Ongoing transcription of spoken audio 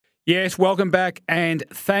Yes, welcome back, and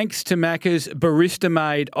thanks to Macca's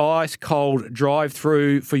barista-made ice-cold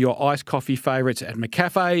drive-through for your iced coffee favourites at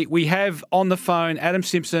McCafe. We have on the phone Adam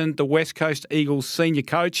Simpson, the West Coast Eagles senior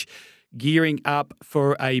coach, gearing up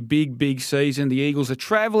for a big, big season. The Eagles are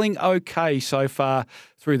travelling okay so far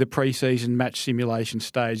through the pre-season match simulation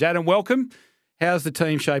stage. Adam, welcome. How's the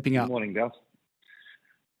team shaping up? Good morning, Gus.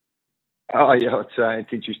 Oh, yeah, it's an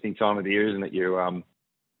interesting time of the year, isn't it? You're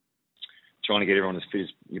trying to get everyone as fit as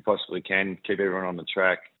you possibly can, keep everyone on the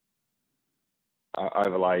track,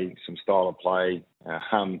 overlay some style of play,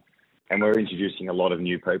 and we're introducing a lot of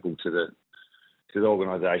new people to the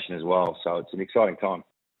organisation as well. So it's an exciting time.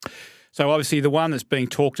 So obviously the one that's being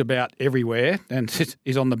talked about everywhere and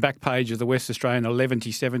is on the back page of the West Australian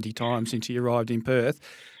 70 times since he arrived in Perth,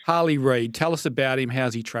 Harley Reid. Tell us about him.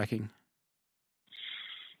 How's he tracking?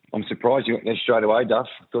 I'm surprised you went there straight away, Duff.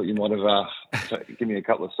 I thought you might have given me a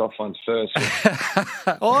couple of soft ones first.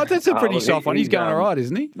 Oh, that's a pretty soft one. He's going all right,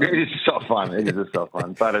 isn't he? It is a soft one. It is a soft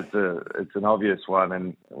one, but it's an obvious one,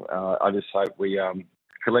 and I just hope we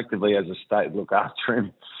collectively as a state look after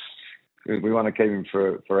him. We want to keep him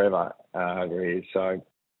for forever over here. So,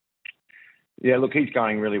 yeah, look, he's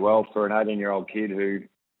going really well for an 18-year-old kid who,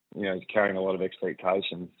 is carrying a lot of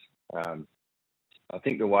expectations. I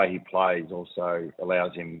think the way he plays also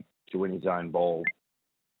allows him to win his own ball,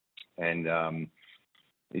 and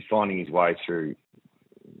he's finding his way through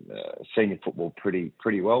senior football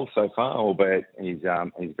pretty well so far, albeit he's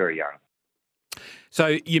very young.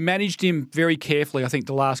 So you managed him very carefully, I think,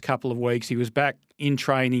 the last couple of weeks. He was back in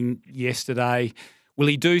training yesterday. Will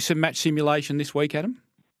he do some match simulation this week, Adam?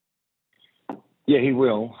 Yeah, he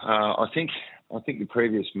will. I think the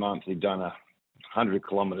previous month he'd done 100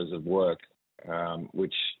 kilometres of work,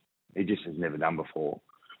 which he just has never done before.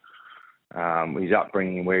 His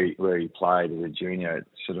upbringing where he played as a junior, it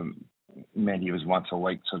sort of meant he was once a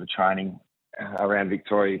week sort of training around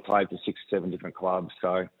Victoria. He played for 6 or 7 different clubs.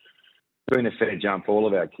 So been a fair jump for all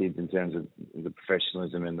of our kids in terms of the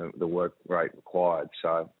professionalism and the work rate required.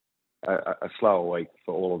 So a slower week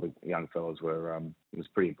for all of the young fellas was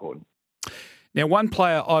pretty important. Now, one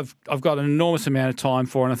player I've got an enormous amount of time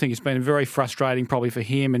for, and I think it's been very frustrating probably for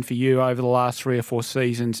him and for you over the last 3 or 4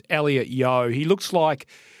 seasons, Elliot Yeo. He looks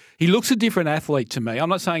a different athlete to me. I'm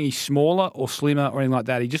not saying he's smaller or slimmer or anything like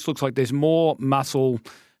that. He just looks like there's more muscle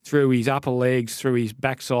through his upper legs, through his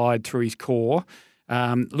backside, through his core.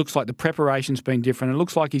 Looks like the preparation's been different. It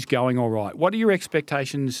looks like he's going all right. What are your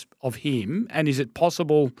expectations of him, and is it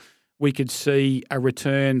possible we could see a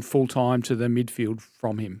return full-time to the midfield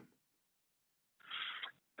from him?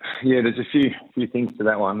 Yeah, there's a few things to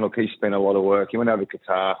that one. Look, he spent a lot of work. He went over to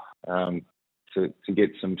Qatar to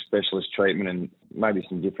get some specialist treatment and maybe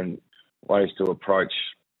some different ways to approach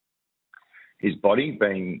his body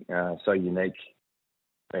being so unique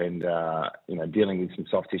and, dealing with some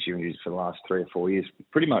soft tissue injuries for the last 3 or 4 years.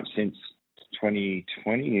 Pretty much since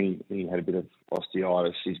 2020, he had a bit of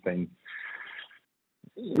osteitis. He's been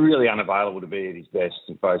really unavailable to be at his best,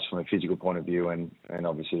 both from a physical point of view and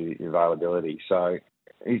obviously availability. So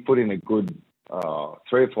he's put in a good 3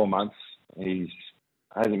 or 4 months. He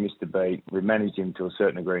hasn't missed a beat. We've managed him to a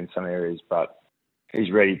certain degree in some areas, but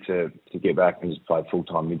he's ready to get back and just play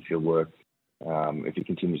full-time midfield work if he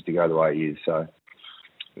continues to go the way he is. So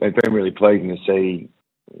it's been really pleasing to see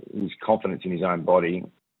his confidence in his own body,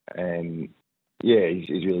 and yeah,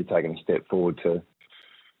 he's really taken a step forward to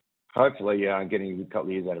hopefully getting a good couple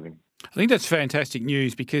of years out of him. I think that's fantastic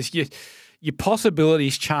news because your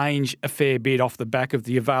possibilities change a fair bit off the back of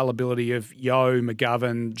the availability of Yeo,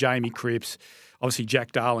 McGovern, Jamie Cripps. Obviously,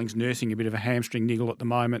 Jack Darling's nursing a bit of a hamstring niggle at the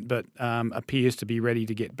moment, but appears to be ready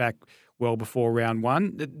to get back well before round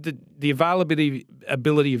one. The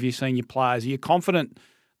ability of your senior players, are you confident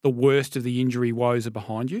the worst of the injury woes are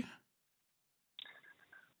behind you?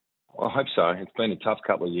 Well, I hope so. It's been a tough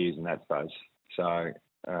couple of years in that space. So,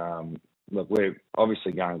 look, we're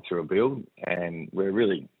obviously going through a build and we're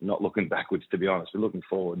really not looking backwards, to be honest. We're looking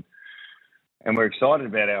forward. And we're excited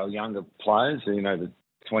about our younger players, the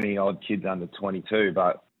 20-odd kids under 22.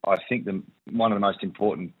 But I think one of the most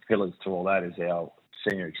important pillars to all that is our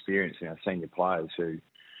senior experience and our senior players who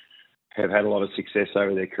have had a lot of success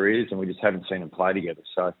over their careers, and we just haven't seen them play together.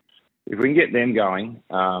 So if we can get them going,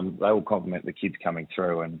 they will complement the kids coming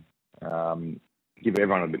through and give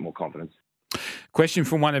everyone a bit more confidence. Question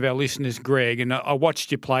from one of our listeners, Greg, and I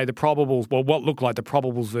watched you play the probables, well, what looked like the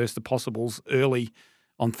probables versus the possibles early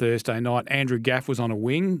on Thursday night. Andrew Gaff was on a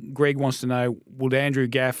wing. Greg wants to know, would Andrew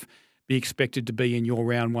Gaff be expected to be in your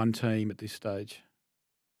round one team at this stage?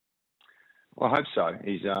 Well, I hope so.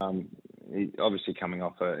 He's obviously coming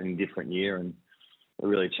off an indifferent year, and a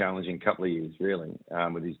really challenging couple of years, really,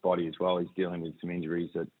 with his body as well. He's dealing with some injuries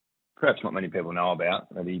that perhaps not many people know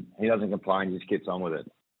about, but he doesn't complain, he just gets on with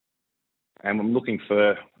it. And I'm looking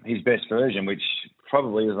for his best version, which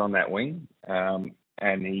probably is on that wing.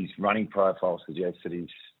 And his running profile suggests that he's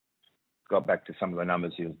got back to some of the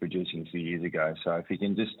numbers he was producing a few years ago. So if he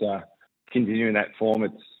can just continue in that form,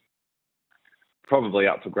 it's probably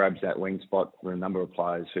up for grabs, that wing spot, for a number of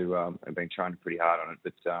players who have been training pretty hard on it.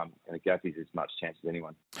 But Gaffey's as much chance as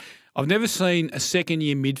anyone. I've never seen a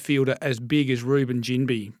second-year midfielder as big as Ruben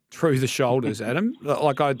Ginbey through the shoulders, Adam.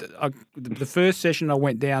 Like the first session I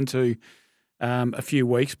went down to a few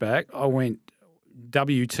weeks back, I went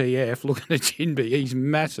WTF looking at Ginbey. He's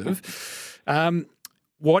massive. How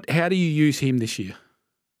do you use him this year?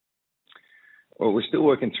 Well, we're still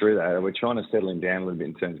working through that. We're trying to settle him down a little bit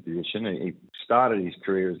in terms of position. He started his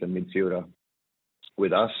career as a midfielder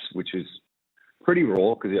with us, which was pretty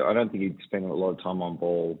raw because I don't think he'd spent a lot of time on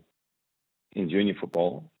ball in junior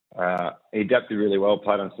football. He adapted really well,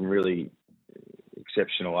 played on some really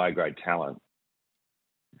exceptional A-grade talent.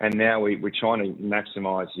 And now we're trying to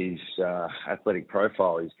maximise his athletic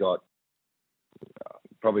profile. He's got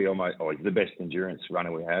probably he's the best endurance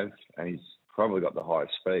runner we have, and he's probably got the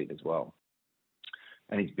highest speed as well.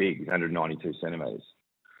 And he's big, he's 192 centimetres.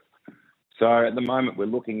 So at the moment we're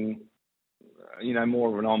looking,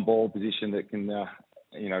 more of an on-ball position that can,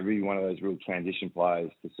 really one of those real transition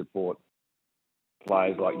players to support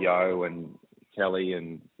players like Yo and Kelly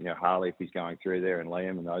and, Harley if he's going through there, and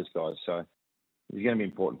Liam and those guys. So he's going to be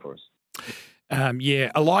important for us.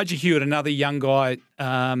 Elijah Hewitt, another young guy,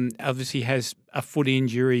 obviously has a foot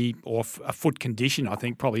injury or a foot condition. I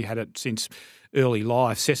think probably had it since early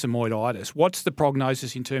life, sesamoiditis. What's the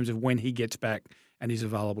prognosis in terms of when he gets back and is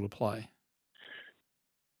available to play?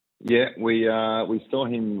 Yeah, we saw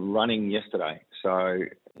him running yesterday. So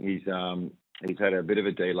he's had a bit of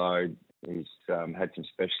a deload. He's had some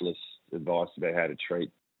specialist advice about how to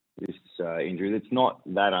treat this injury. It's not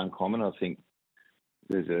that uncommon. I think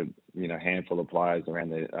there's a handful of players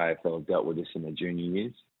around the AFL have dealt with this in their junior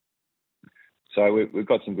years. So we've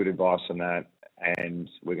got some good advice on that, and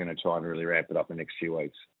we're going to try and really ramp it up the next few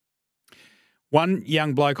weeks. One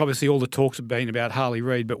young bloke, obviously all the talks have been about Harley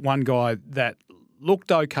Reid, but one guy that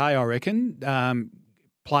looked okay, I reckon,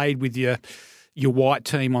 played with your white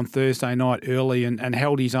team on Thursday night early and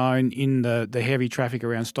held his own in the heavy traffic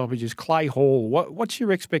around stoppages. Clay Hall, what's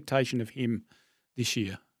your expectation of him this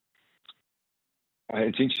year?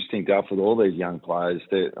 It's interesting, Duff, with all these young players.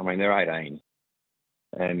 They're 18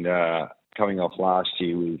 and coming off last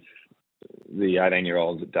year with the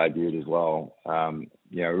 18-year-olds that debuted as well.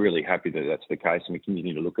 We're really happy that that's the case, and we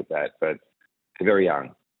continue to look at that. But they're very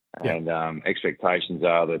young, and expectations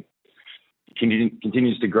are that he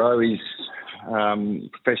continues to grow his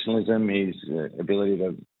professionalism, his ability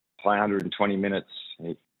to play 120 minutes,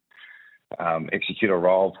 execute a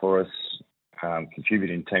role for us,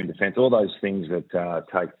 contribute in team defence, all those things that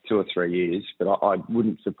take 2 or 3 years. But I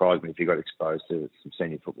wouldn't surprise me if he got exposed to some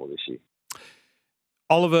senior football this year.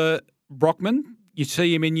 Oliver Brockman, you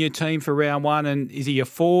see him in your team for round one, and is he a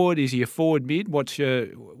forward? Is he a forward mid? What's your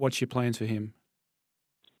plans for him?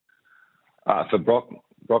 For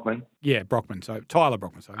Brockman? Yeah, Brockman. So Tyler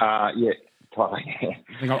Brockman. Sorry. Yeah. Tyler, yeah.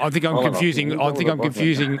 I think I'm confusing. I think I'm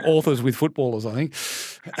confusing authors with footballers. I think.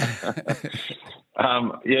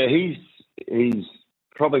 He's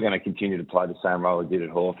probably going to continue to play the same role he did at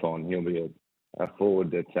Hawthorn. He'll be a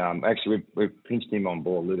forward that actually we've pinched him on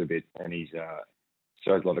board a little bit, and he's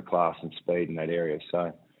shows a lot of class and speed in that area.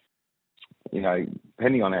 So,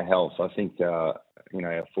 depending on our health, I think our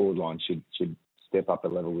forward line should step up a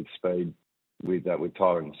level with speed with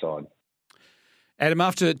Tyler inside. Adam,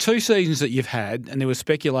 after 2 seasons that you've had, and there was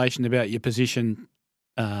speculation about your position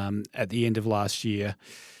at the end of last year,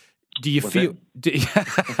 do you feel?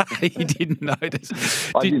 You didn't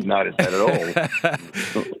notice. I didn't notice that at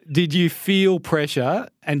all. Did you feel pressure,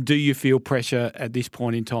 and do you feel pressure at this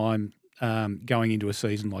point in time going into a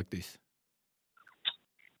season like this?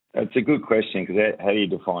 It's a good question, because how do you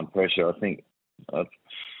define pressure? I think it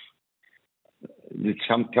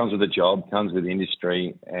comes with the job, comes with the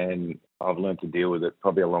industry, and I've learned to deal with it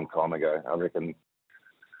probably a long time ago. I reckon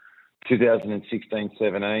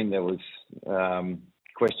 2016-17 there was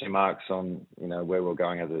question marks on where we're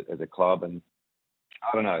going as a club, and I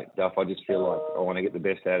don't know, Duff. I just feel like I want to get the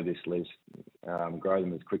best out of this list, grow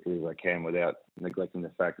them as quickly as I can without neglecting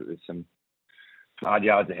the fact that there's some hard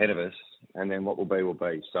yards ahead of us, and then what will be will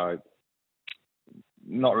be. So,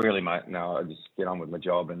 not really, mate. No, I just get on with my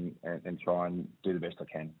job and try and do the best I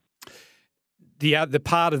can. The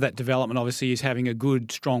part of that development obviously is having a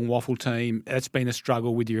good, strong waffle team. That's been a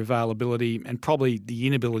struggle with your availability and probably the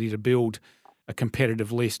inability to build a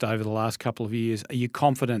competitive list over the last couple of years. Are you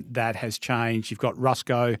confident that has changed? You've got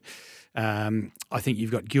Rusco. I think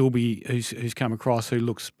you've got Gilby who's come across who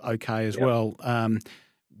looks okay as well.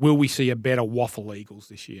 Will we see a better waffle Eagles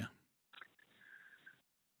this year?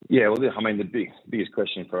 Yeah, well, I mean, the biggest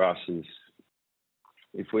question for us is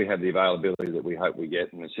if we have the availability that we hope we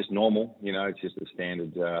get, and it's just normal, it's just the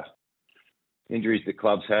standard injuries that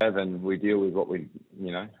clubs have, and we deal with what we,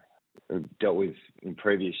 dealt with in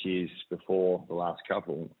previous years before the last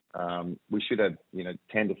couple. We should have,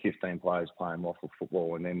 10 to 15 players playing waffle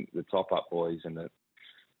football, and then the top-up boys and the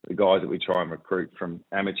guys that we try and recruit from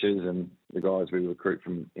amateurs and the guys we recruit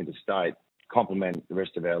from interstate complement the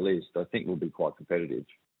rest of our list. I think we'll be quite competitive.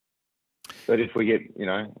 But if we get,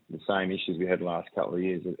 the same issues we had the last couple of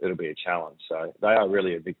years, it'll be a challenge. So they are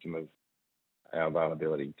really a victim of our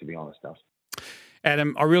availability, to be honest, Duff.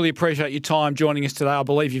 Adam, I really appreciate your time joining us today. I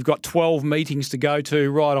believe you've got 12 meetings to go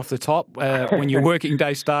to right off the top when your working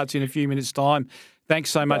day starts in a few minutes' time. Thanks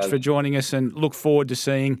so much for joining us, and look forward to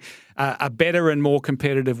seeing a better and more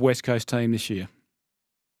competitive West Coast team this year.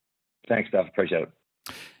 Thanks, Duff. Appreciate it.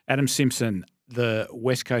 Adam Simpson, the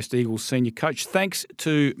West Coast Eagles senior coach. Thanks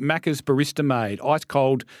to Macca's Barista Made, ice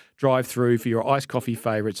cold drive-through for your iced coffee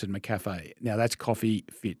favourites at McCafe. Now that's coffee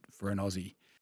fit for an Aussie.